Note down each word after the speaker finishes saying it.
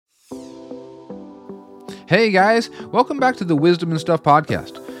Hey guys, welcome back to the Wisdom and Stuff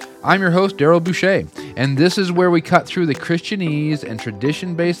podcast. I'm your host, Daryl Boucher, and this is where we cut through the Christianese and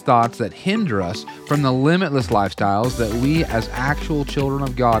tradition-based thoughts that hinder us from the limitless lifestyles that we as actual children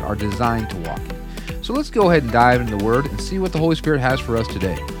of God are designed to walk in. So let's go ahead and dive into the Word and see what the Holy Spirit has for us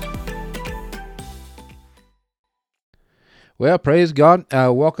today. Well, praise God.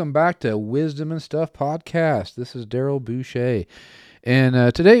 Welcome back to Wisdom and Stuff podcast. This is Daryl Boucher,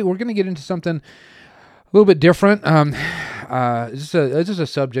 and today we're going to get into something a little bit different. This is a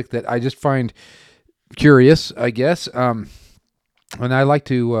subject that I just find curious, I guess. And I like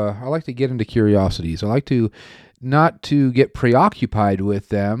to get into curiosities. I like to not to get preoccupied with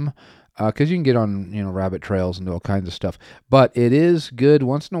them, because you can get on rabbit trails and all kinds of stuff. But it is good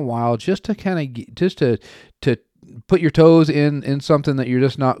once in a while just to to put your toes in something that you're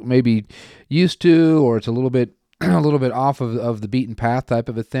just not maybe used to, or it's a little bit off of the beaten path type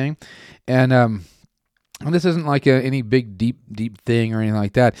of a thing. And this isn't like any big deep thing or anything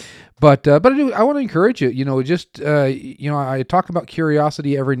like that, but I want to encourage you. I talk about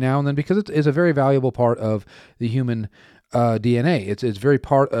curiosity every now and then because it's a very valuable part of the human DNA. It's a very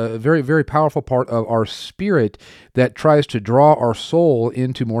powerful part of our spirit that tries to draw our soul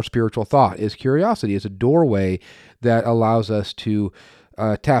into more spiritual thought. Is curiosity? It's a doorway that allows us to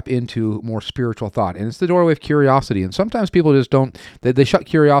tap into more spiritual thought, and it's the doorway of curiosity. And sometimes people just don't. They shut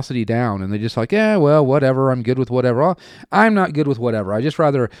curiosity down, and they just like, yeah, well, whatever. I'm good with whatever. Well, I'm not good with whatever. I just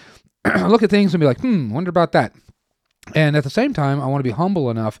rather look at things and be like, wonder about that. And at the same time, I want to be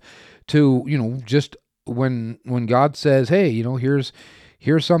humble enough to, just when God says, hey,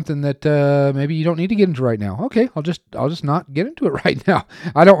 here's something that maybe you don't need to get into right now. Okay, I'll just not get into it right now.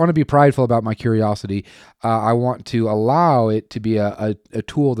 I don't want to be prideful about my curiosity. I want to allow it to be a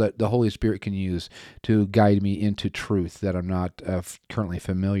tool that the Holy Spirit can use to guide me into truth that I'm not currently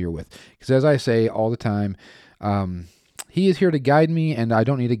familiar with. Because as I say all the time, He is here to guide me, and I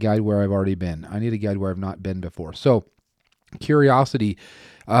don't need a guide where I've already been. I need a guide where I've not been before. So curiosity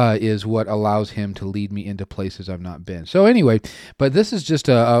is what allows Him to lead me into places I've not been. So anyway, but this is just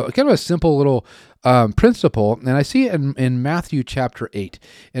a kind of a simple little principle, and I see it in Matthew chapter 8.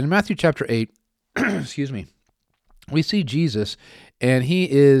 And in Matthew chapter 8, excuse me, we see Jesus, and He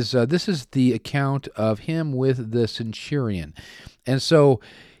is, this is the account of Him with the centurion. And so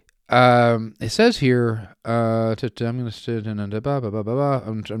it says here, I'm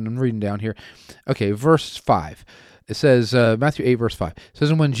reading down here. Okay, verse 5. It says, Matthew 8, verse 5. It says,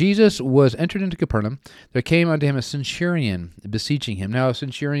 and when Jesus was entered into Capernaum, there came unto him a centurion beseeching him. Now, a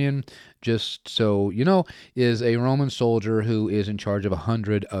centurion, just so you know, is a Roman soldier who is in charge of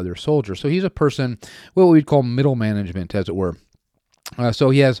 100 other soldiers. So he's a person, what we'd call middle management, as it were. So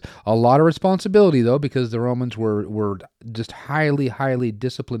he has a lot of responsibility, though, because the Romans were just highly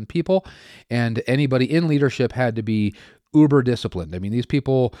disciplined people, and anybody in leadership had to be uber disciplined. I mean, these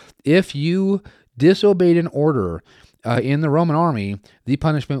people, if you disobeyed an order in the Roman army, the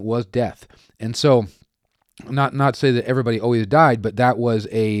punishment was death. And so, not say that everybody always died, but that was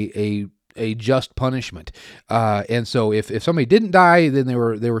a just punishment. And so, if somebody didn't die, then they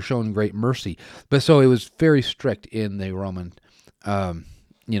were shown great mercy. But so it was very strict in the Roman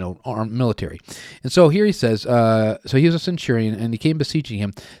armed military. And so here he says, so he was a centurion, and he came beseeching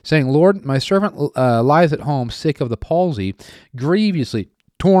him, saying, Lord, my servant lies at home, sick of the palsy, grievously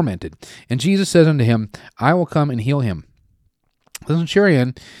tormented. And Jesus says unto him, I will come and heal him. The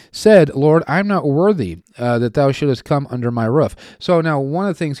centurion said, Lord, I'm not worthy that thou shouldest come under my roof. So now one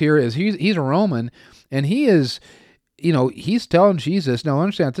of the things here is he's a Roman, and he is, he's telling Jesus, now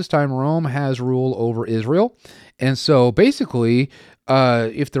understand at this time Rome has rule over Israel. And so basically,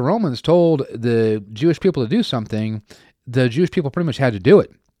 if the Romans told the Jewish people to do something, the Jewish people pretty much had to do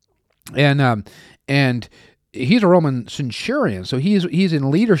it. And he's a Roman centurion, so he's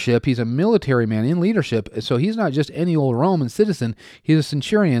in leadership. He's a military man in leadership, so he's not just any old Roman citizen. He's a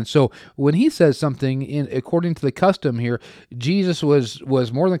centurion. So when he says something, according to the custom here, Jesus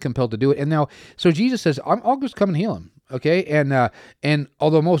was more than compelled to do it. And now, so Jesus says, I'll just come and heal him, okay? And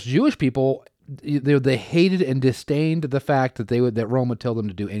although most Jewish people, they hated and disdained the fact that Rome would tell them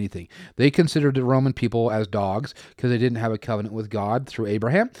to do anything. They considered the Roman people as dogs because they didn't have a covenant with God through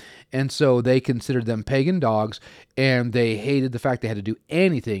Abraham, and so they considered them pagan dogs, and they hated the fact they had to do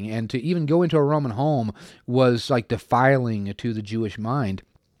anything, and to even go into a Roman home was like defiling to the Jewish mind.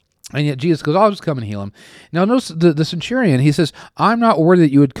 And yet Jesus goes, I'll just come and heal him. Now notice the centurion, he says, I'm not worthy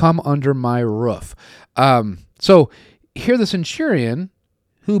that you would come under my roof. So here the centurion,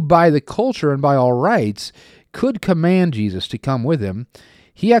 who by the culture and by all rights could command Jesus to come with him,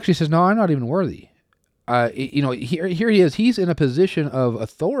 he actually says, no, I'm not even worthy. Here he is. He's in a position of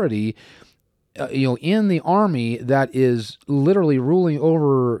authority in the army that is literally ruling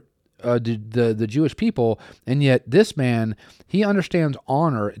over the Jewish people, and yet this man, he understands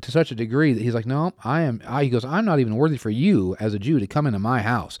honor to such a degree that he's like, no, he goes, I'm not even worthy for you as a Jew to come into my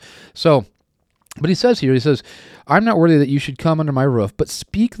house. So, but he says, I'm not worthy that you should come under my roof, but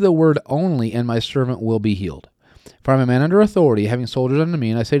speak the word only, and my servant will be healed. For I am a man under authority, having soldiers under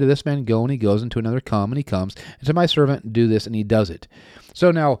me, and I say to this man, go, and he goes, and to another, come, and he comes, and to my servant, do this, and he does it. So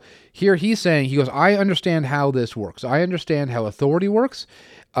now, here he's saying, he goes, I understand how this works. I understand how authority works,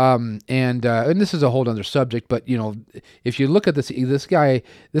 and this is a whole other subject, but, if you look at this guy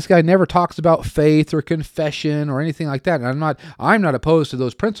never talks about faith or confession or anything like that, and I'm not opposed to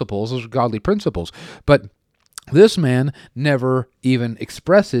those principles, those are godly principles, but this man never even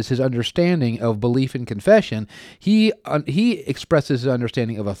expresses his understanding of belief in confession. He expresses his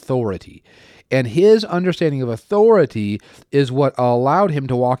understanding of authority. And his understanding of authority is what allowed him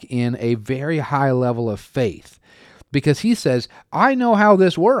to walk in a very high level of faith. Because he says, I know how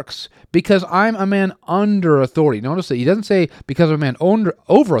this works because I'm a man under authority. Notice that he doesn't say because I'm a man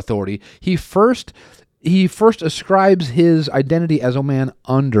over authority. He first ascribes his identity as a man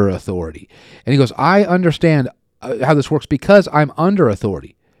under authority. And he goes, I understand how this works because I'm under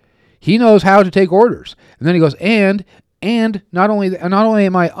authority. He knows how to take orders. And then he goes, and not only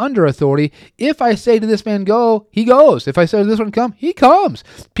am I under authority, if I say to this man, go, he goes. If I say to this one, come, he comes.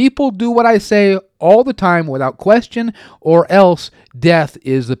 People do what I say all the time without question, or else death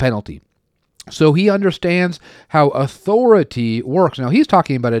is the penalty. So he understands how authority works. Now he's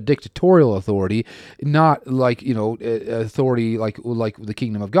talking about a dictatorial authority, not like authority like the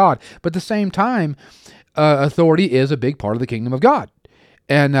kingdom of God. But at the same time, authority is a big part of the kingdom of God.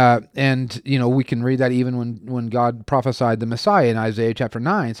 And we can read that even when God prophesied the Messiah in Isaiah chapter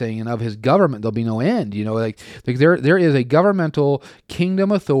 9, saying, and of his government there'll be no end. There is a governmental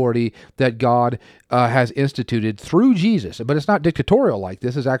kingdom authority that God has instituted through Jesus, but it's not dictatorial like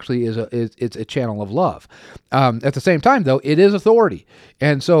this. Is actually it's a channel of love. At the same time, though, it is authority,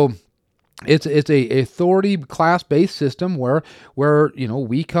 and so. It's a authority class-based system where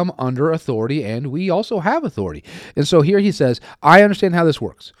we come under authority and we also have authority. And so here he says, I understand how this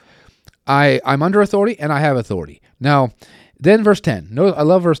works. I'm under authority and I have authority. Now, then verse 10. Notice, I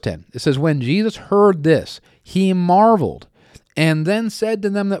love verse 10. It says, when Jesus heard this, he marveled and then said to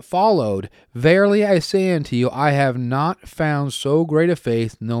them that followed, verily I say unto you, I have not found so great a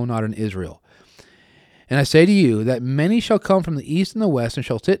faith, no, not in Israel. And I say to you that many shall come from the east and the west, and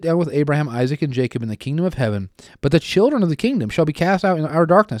shall sit down with Abraham, Isaac, and Jacob in the kingdom of heaven. But the children of the kingdom shall be cast out in outer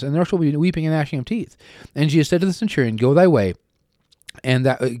darkness, and there shall be weeping and gnashing of teeth. And Jesus said to the centurion, go thy way, and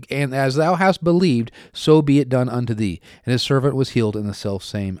as thou hast believed, so be it done unto thee. And his servant was healed in the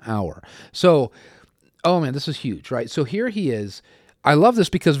selfsame hour. So, oh man, this is huge, right? So here he is. I love this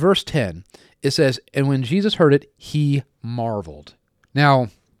because verse 10, it says, and when Jesus heard it, he marveled. Now,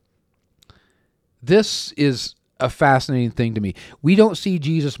 this is a fascinating thing to me. We don't see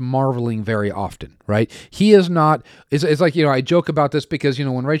Jesus marveling very often, right? He is not, it's like, I joke about this because,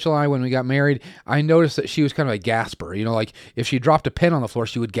 when Rachel and I, when we got married, I noticed that she was kind of a gasper, like if she dropped a pen on the floor,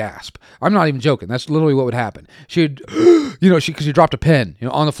 she would gasp. I'm not even joking. That's literally what would happen. She'd, because she dropped a pen,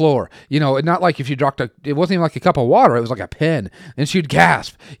 on the floor, and not like if she dropped it wasn't even like a cup of water. It was like a pen, and she'd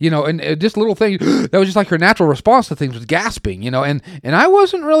gasp, and just little thing that was just like her natural response to things was gasping, and I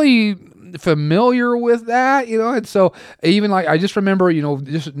wasn't really familiar with that, and so even like I just remember,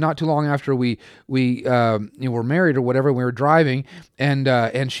 just not too long after we were married or whatever, we were driving,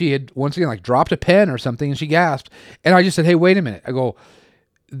 and she had once again like dropped a pen or something, and she gasped, and I just said, hey, wait a minute. I go,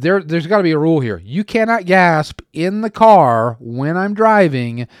 there's got to be a rule here. You cannot gasp in the car when I'm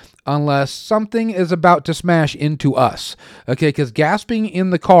driving unless something is about to smash into us, okay? Because gasping in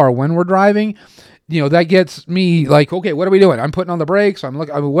the car when we're driving, that gets me like, okay, what are we doing? I'm putting on the brakes. I'm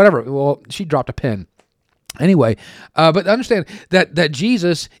looking, whatever. Well, she dropped a pen. Anyway, but understand that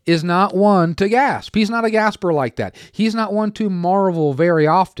Jesus is not one to gasp. He's not a gasper like that. He's not one to marvel very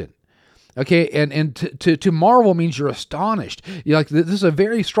often. Okay, and to marvel means you're astonished. This is a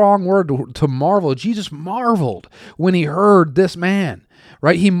very strong word to marvel. Jesus marveled when he heard this man.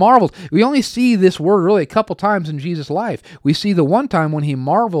 Right? He marveled. We only see this word really a couple times in Jesus' life. We see the one time when he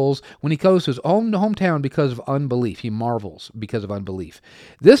marvels when he goes to his own hometown because of unbelief. He marvels because of unbelief.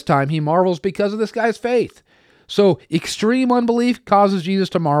 This time he marvels because of this guy's faith. So extreme unbelief causes Jesus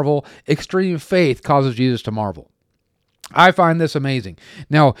to marvel. Extreme faith causes Jesus to marvel. I find this amazing.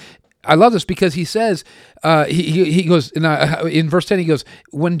 Now, I love this because he says, he goes, in verse 10, he goes,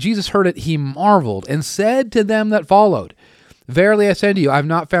 when Jesus heard it, he marveled and said to them that followed, verily I say to you, I have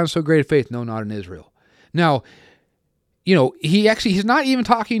not found so great a faith, no, not in Israel. Now, he's not even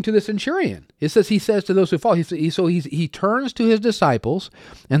talking to the centurion. It says he says to those who follow. He turns to his disciples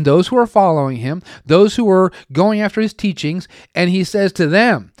and those who are following him, those who are going after his teachings, and he says to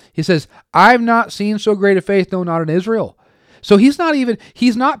them, he says, "I've not seen so great a faith, no, not in Israel." So he's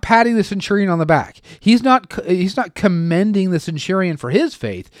not patting the centurion on the back. He's not commending the centurion for his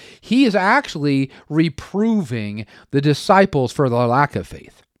faith. He is actually reproving the disciples for their lack of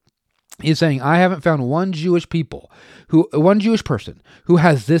faith. He's saying, I haven't found one Jewish person who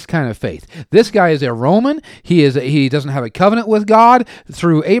has this kind of faith. This guy is a Roman. He doesn't have a covenant with God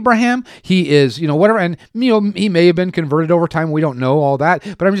through Abraham. He is, whatever. And, he may have been converted over time. We don't know all that.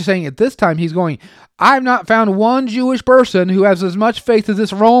 But I'm just saying at this time, he's going, I've not found one Jewish person who has as much faith as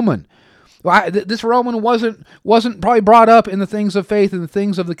this Roman. This Roman wasn't probably brought up in the things of faith and the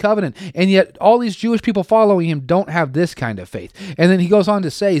things of the covenant, and yet all these Jewish people following him don't have this kind of faith. And then he goes on to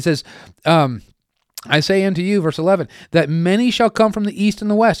say, he says, I say unto you, verse 11, that many shall come from the east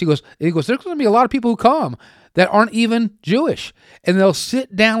and the west. He goes, there's going to be a lot of people who come that aren't even Jewish, and they'll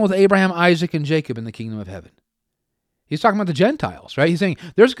sit down with Abraham, Isaac, and Jacob in the kingdom of heaven. He's talking about the Gentiles, right? He's saying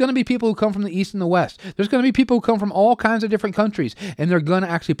there's going to be people who come from the east and the west. There's going to be people who come from all kinds of different countries, and they're going to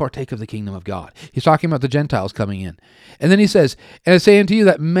actually partake of the kingdom of God. He's talking about the Gentiles coming in. And then he says, and I say unto you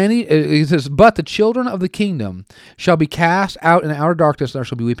that he says, but the children of the kingdom shall be cast out in outer darkness, and there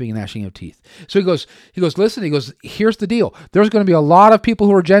shall be weeping and gnashing of teeth. So he goes, listen, here's the deal. There's going to be a lot of people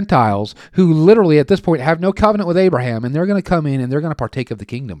who are Gentiles who literally at this point have no covenant with Abraham, and they're going to come in and they're going to partake of the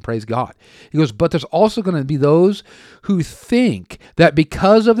kingdom. Praise God. He goes, but there's also going to be those who think that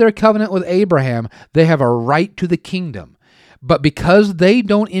because of their covenant with Abraham, they have a right to the kingdom. But because they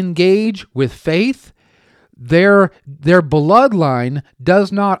don't engage with faith, their bloodline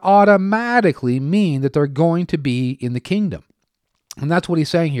does not automatically mean that they're going to be in the kingdom. And that's what he's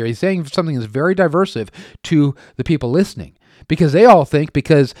saying here. He's saying something that's very diversive to the people listening. Because they all think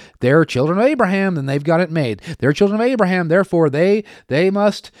because they're children of Abraham, then they've got it made. They're children of Abraham, therefore they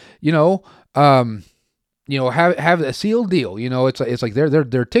must, have a sealed deal. It's like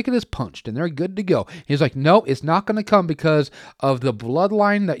their ticket is punched and they're good to go. He's like, no, it's not going to come because of the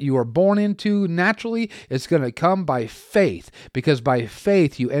bloodline that you are born into naturally. It's going to come by faith, because by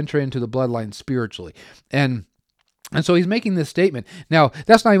faith you enter into the bloodline spiritually. And so he's making this statement. Now,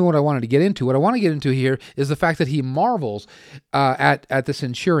 that's not even what I wanted to get into. What I want to get into here is the fact that he marvels at the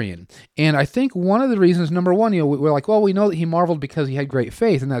centurion. And I think one of the reasons, number one, we're like, well, we know that he marveled because he had great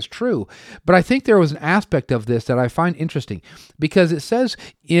faith, and that's true. But I think there was an aspect of this that I find interesting, because it says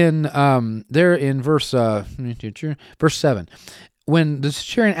in verse 7, when the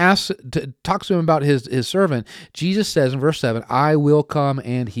centurion talks to him about his servant, Jesus says in verse 7, I will come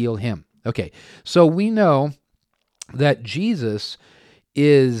and heal him. Okay, so we know that Jesus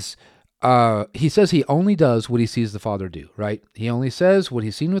is, he says he only does what he sees the Father do, right? He only says what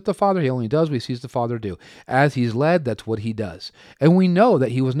he's seen with the Father. He only does what he sees the Father do. As he's led, that's what he does. And we know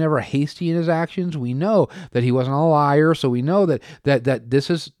that he was never hasty in his actions. We know that he wasn't a liar. So we know that this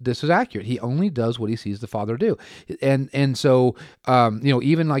is accurate. He only does what he sees the Father do. And so,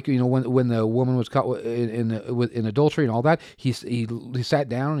 even like, when the woman was caught in adultery and all that, he sat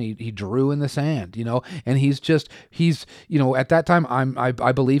down and he drew in the sand, and he's at that time,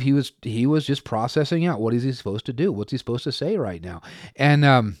 I believe he was just processing out, what is he supposed to do? What's he supposed to say right now?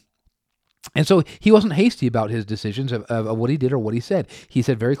 And so he wasn't hasty about his decisions of what he did or what he said. He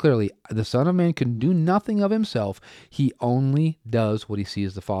said very clearly, the Son of Man can do nothing of himself. He only does what he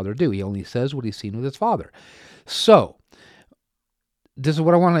sees the Father do. He only says what he's seen with his Father. So this is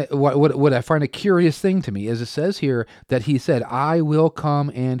what I want to, what I find a curious thing to me is it says here that he said, I will come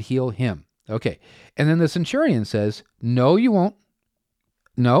and heal him. Okay. And then the centurion says, no, you won't.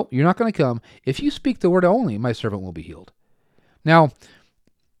 No, you're not going to come. If you speak the word only, my servant will be healed. Now,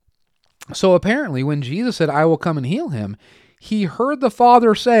 so apparently when Jesus said, I will come and heal him, he heard the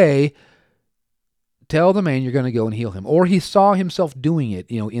Father say, tell the man you're going to go and heal him. Or he saw himself doing it,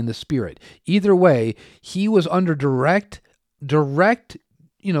 in the Spirit. Either way, he was under direct,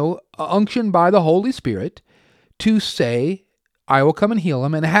 unction by the Holy Spirit to say, I will come and heal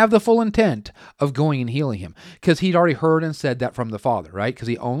him, and have the full intent of going and healing him, because he'd already heard and said that from the Father, right? Because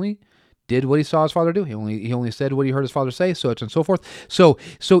he only did what he saw his Father do. He only said what he heard his Father say, so on and so forth. So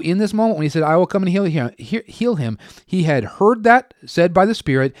in this moment when he said, I will come and heal him, he had heard that said by the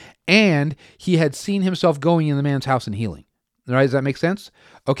Spirit, and he had seen himself going in the man's house and healing. All right, does that make sense?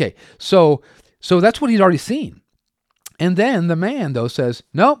 Okay, so that's what he'd already seen. And then the man, though, says,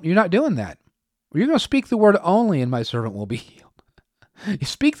 no, you're not doing that. You're going to speak the word only, and my servant will be healed. You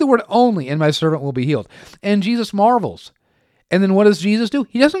speak the word only, and my servant will be healed. And Jesus marvels And then what does Jesus do?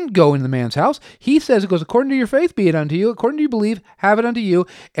 He doesn't go into the man's house. He says, it goes, according to your faith be it unto you, according to your belief, have it unto you.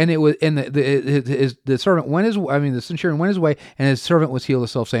 And it was, and the servant went the centurion went his way, and his servant was healed the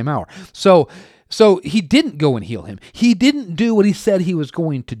selfsame hour. So he didn't go and heal him. He didn't do what he said he was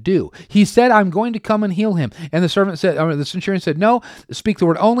going to do. He said, I'm going to come and heal him. And the centurion said, no, speak the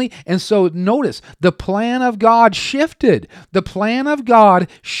word only. And so notice, the plan of God shifted. The plan of God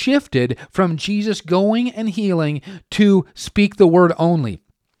shifted from Jesus going and healing to speak the word only.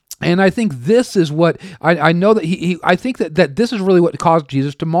 And I think this is what, I know that I think that this is really what caused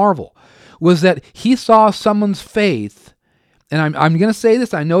Jesus to marvel, was that he saw someone's faith. And I'm going to say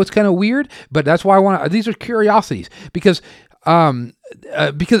this. I know it's kind of weird, but that's why I want to. These are curiosities because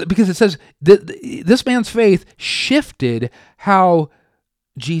it says that this man's faith shifted how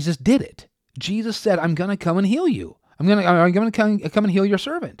Jesus did it. Jesus said, "I'm going to come and heal you. I'm going to come and heal your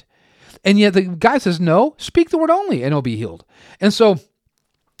servant." And yet the guy says, "No, speak the word only, and he'll be healed." And so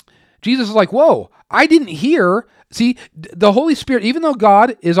Jesus is like, "Whoa, I didn't hear." See, the Holy Spirit, even though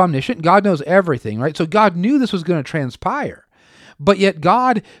God is omniscient, God knows everything, right? So God knew this was going to transpire. But yet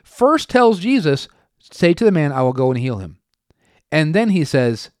God first tells Jesus, say to the man, I will go and heal him. And then he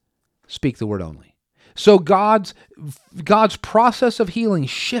says, speak the word only. So God's process of healing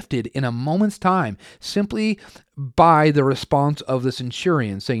shifted in a moment's time simply by the response of the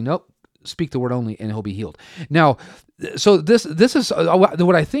centurion saying, nope, speak the word only and he'll be healed. Now, so this is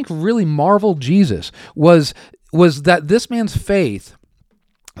what I think really marveled Jesus was that this man's faith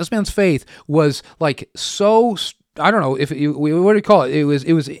was like so, I don't know what do you call it? It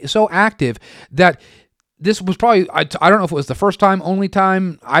was so active that this was probably, I don't know if it was the first time, only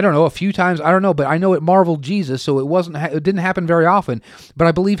time, I don't know, a few times, I don't know, but I know it marveled Jesus, so it didn't happen very often, but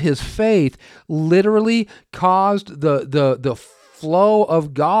I believe his faith literally caused the flow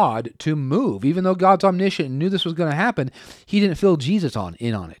of God to move. Even though God's omniscient and knew this was going to happen, he didn't fill Jesus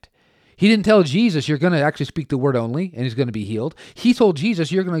in on it. He didn't tell Jesus, you're going to actually speak the word only, and he's going to be healed. He told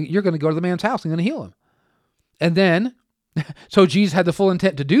Jesus, you're going to go to the man's house and going to heal him. And then, so Jesus had the full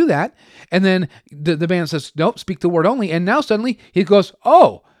intent to do that. And then the man says, nope, speak the word only. And now suddenly he goes,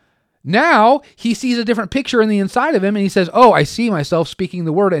 oh, now he sees a different picture in the inside of him. And he says, oh, I see myself speaking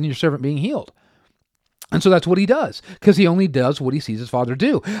the word and your servant being healed. And so that's what he does, because he only does what he sees his Father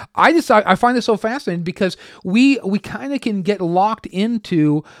do. I find this so fascinating because we kind of can get locked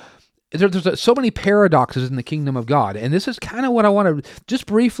into, there's so many paradoxes in the kingdom of God. And this is kind of what I want to just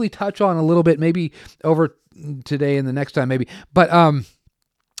briefly touch on a little bit, maybe over today and the next time maybe. But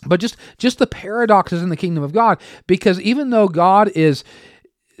just the paradoxes in the kingdom of God, because even though God is,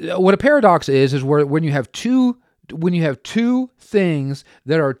 what a paradox is where when you have two things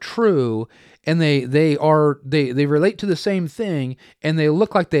that are true, and they relate to the same thing, and they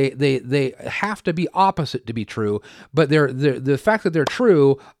look like they have to be opposite to be true, but the fact that they're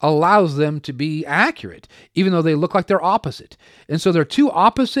true allows them to be accurate, even though they look like they're opposite. And so they're two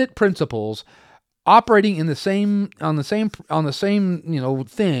opposite principles operating on the same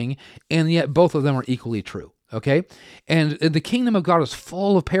thing, and yet both of them are equally true. Okay? And the kingdom of God is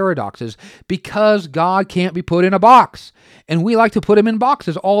full of paradoxes because God can't be put in a box. And we like to put him in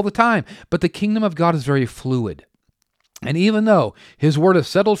boxes all the time. But the kingdom of God is very fluid. And even though his word is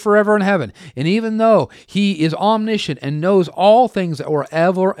settled forever in heaven, and even though he is omniscient and knows all things that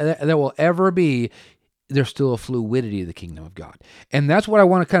will ever be, there's still a fluidity of the kingdom of God. And that's what I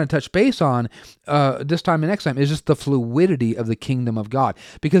want to kind of touch base on this time and next time, is just the fluidity of the kingdom of God.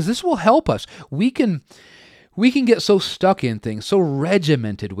 Because this will help us. We can get so stuck in things, so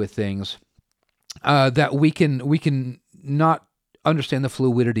regimented with things, that we can not understand the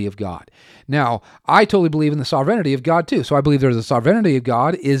fluidity of God. Now, I totally believe in the sovereignty of God too. So I believe there's the sovereignty of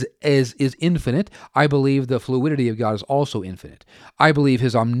God is infinite. I believe the fluidity of God is also infinite. I believe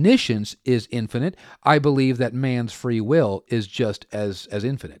his omniscience is infinite. I believe that man's free will is just as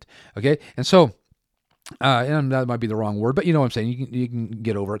infinite. Okay? And so, and that might be the wrong word, but you know what I'm saying. You can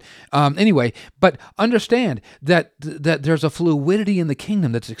get over it. Anyway, but understand that there's a fluidity in the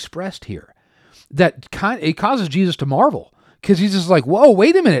kingdom that's expressed here. It causes Jesus to marvel, because he's just like, whoa,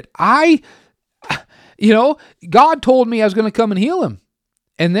 wait a minute. God told me I was going to come and heal him,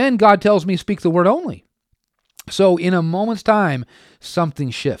 and then God tells me speak the word only. So in a moment's time,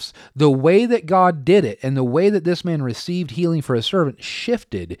 something shifts. The way that God did it and the way that this man received healing for his servant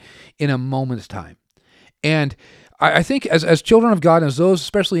shifted in a moment's time. And I think as children of God, as those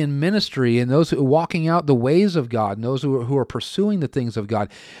especially in ministry and those who are walking out the ways of God and those who are pursuing the things of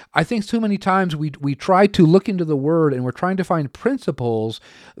God, I think too many times we try to look into the Word and we're trying to find principles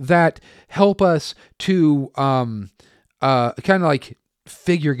that help us to kind of like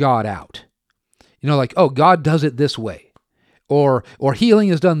figure God out. Like, oh, God does it this way. or healing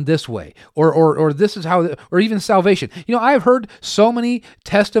is done this way, or this is how, or even salvation. I've heard so many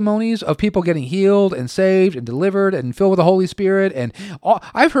testimonies of people getting healed and saved and delivered and filled with the Holy Spirit, and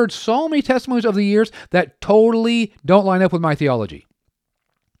I've heard so many testimonies over the years that totally don't line up with my theology.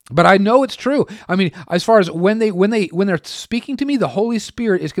 But I know it's true. I mean, as far as when they're speaking to me, the Holy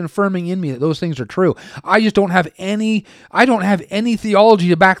Spirit is confirming in me that those things are true. I just don't have any theology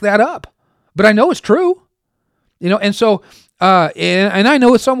to back that up. But I know it's true. And so and I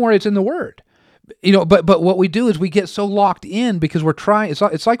know it's somewhere, it's in the Word. But what we do is we get so locked in because we're trying.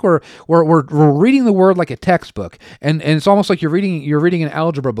 It's like we're reading the Word like a textbook, and it's almost like you're reading an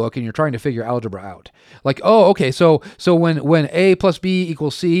algebra book and you're trying to figure algebra out. Like, oh, okay, so when A plus B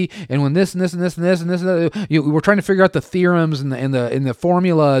equals C, and when this and this and this and this and this, we're trying to figure out the theorems and the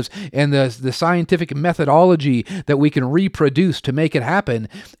formulas and the scientific methodology that we can reproduce to make it happen.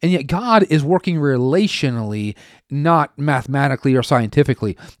 And yet God is working relationally, not mathematically or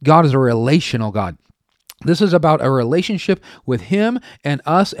scientifically. God is a relational God. This is about a relationship with Him and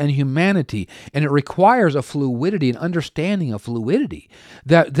us and humanity, and it requires a fluidity, an understanding of fluidity.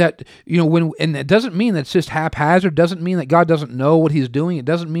 And it doesn't mean that it's just haphazard. Doesn't mean that God doesn't know what He's doing. It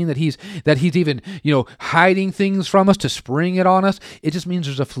doesn't mean that He's even hiding things from us to spring it on us. It just means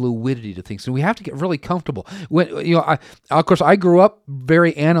there's a fluidity to things, and we have to get really comfortable. Of course, I grew up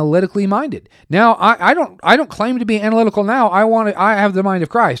very analytically minded. Now I don't claim to be analytical now. I have the mind of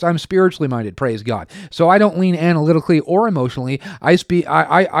Christ. I'm spiritually minded. Praise God. So I don't lean analytically or emotionally. I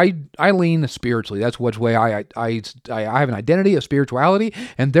lean spiritually. That's which way I have an identity of spirituality,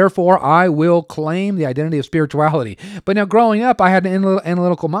 and therefore I will claim the identity of spirituality. But now, growing up, I had an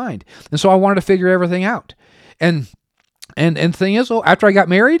analytical mind, and so I wanted to figure everything out. And the thing is, after I got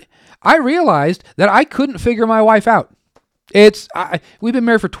married, I realized that I couldn't figure my wife out. We've been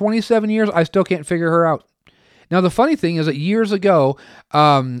married for 27 years. I still can't figure her out. Now, the funny thing is that years ago,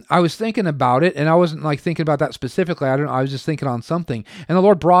 I was thinking about it, and I wasn't thinking about that specifically. I was just thinking on something, and the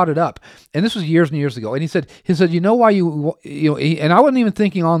Lord brought it up. And this was years and years ago. And He said, you know why and I wasn't even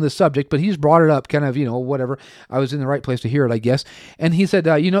thinking on this subject, but He's brought it up kind of, whatever. I was in the right place to hear it, I guess. And He said,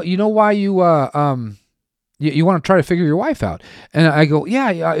 you know why you want to try to figure your wife out? And I go,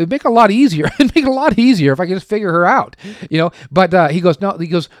 yeah, it'd make it a lot easier. It'd make it a lot easier if I could just figure her out, But he goes, no. He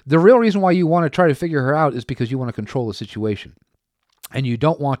goes, the real reason why you want to try to figure her out is because you want to control the situation, and you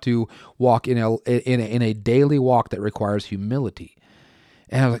don't want to walk in a daily walk that requires humility.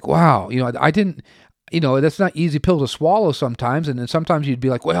 And I was like, wow, I didn't. That's not easy pill to swallow sometimes. And then sometimes you'd be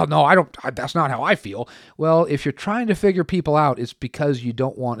like, well, no, that's not how I feel. Well, if you're trying to figure people out, it's because you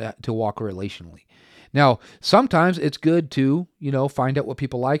don't want to walk relationally. Now, sometimes it's good to, find out what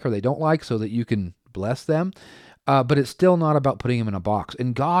people like or they don't like so that you can bless them. But it's still not about putting them in a box.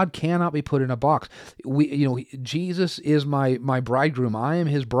 And God cannot be put in a box. Jesus is my bridegroom. I am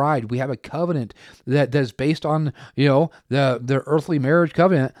His bride. We have a covenant that's based on, the earthly marriage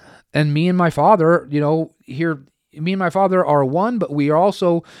covenant. And me and my Father, me and my Father are one, but we are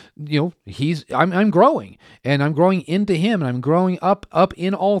also, I'm growing, and I'm growing into Him, and I'm growing up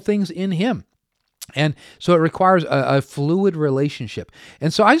in all things in Him. And so it requires a fluid relationship.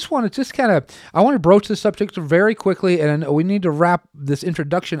 And so I just want to I want to broach this subject very quickly, and we need to wrap this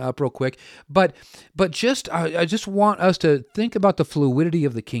introduction up real quick. But I just want us to think about the fluidity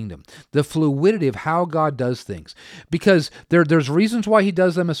of the kingdom, the fluidity of how God does things, because there's reasons why He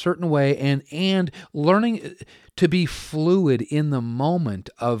does them a certain way, and learning to be fluid in the moment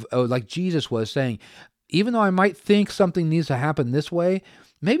of like Jesus was saying, even though I might think something needs to happen this way,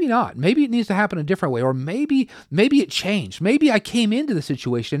 maybe not. Maybe it needs to happen a different way, or maybe it changed. Maybe I came into the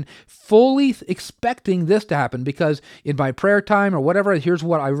situation fully expecting this to happen because in my prayer time or whatever, here's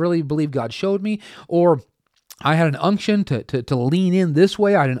what I really believe God showed me, or I had an unction to lean in this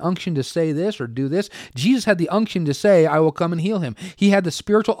way. I had an unction to say this or do this. Jesus had the unction to say, I will come and heal him. He had the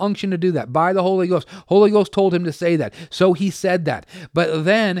spiritual unction to do that by the Holy Ghost. Holy Ghost told him to say that. So he said that. But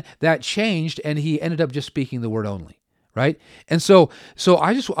then that changed, and he ended up just speaking the word only. Right? And so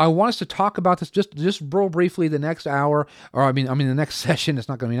I want us to talk about this just real briefly the next hour, or I mean the next session. It's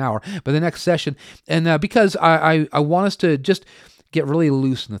not going to be an hour, but the next session. And because I want us to just get really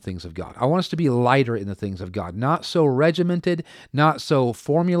loose in the things of God. I want us to be lighter in the things of God, not so regimented, not so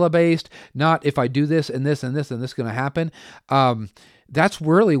formula-based, not if I do this and this and this and this is going to happen. That's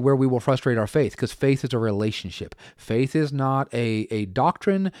really where we will frustrate our faith, because faith is a relationship. Faith is not a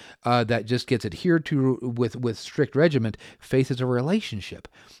doctrine that just gets adhered to with strict regiment. Faith is a relationship.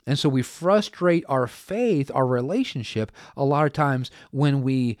 And so we frustrate our faith, our relationship, a lot of times when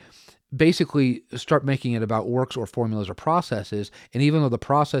we basically start making it about works or formulas or processes. And even though the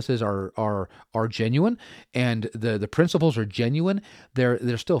processes are genuine and the principles are genuine,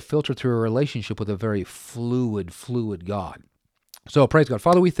 they're still filtered through a relationship with a very fluid God. So praise God.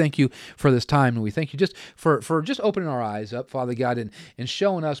 Father, we thank you for this time, and we thank you just for just opening our eyes up, Father God, and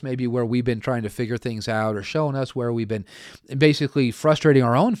showing us maybe where we've been trying to figure things out, or showing us where we've been basically frustrating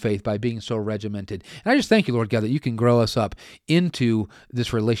our own faith by being so regimented. And I just thank you, Lord God, that you can grow us up into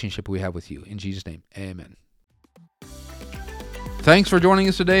this relationship we have with you. In Jesus' name, amen. Thanks for joining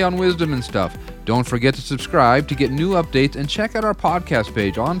us today on Wisdom and Stuff. Don't forget to subscribe to get new updates, and check out our podcast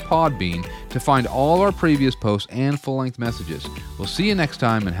page on Podbean to find all our previous posts and full-length messages. We'll see you next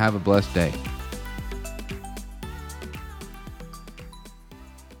time, and have a blessed day.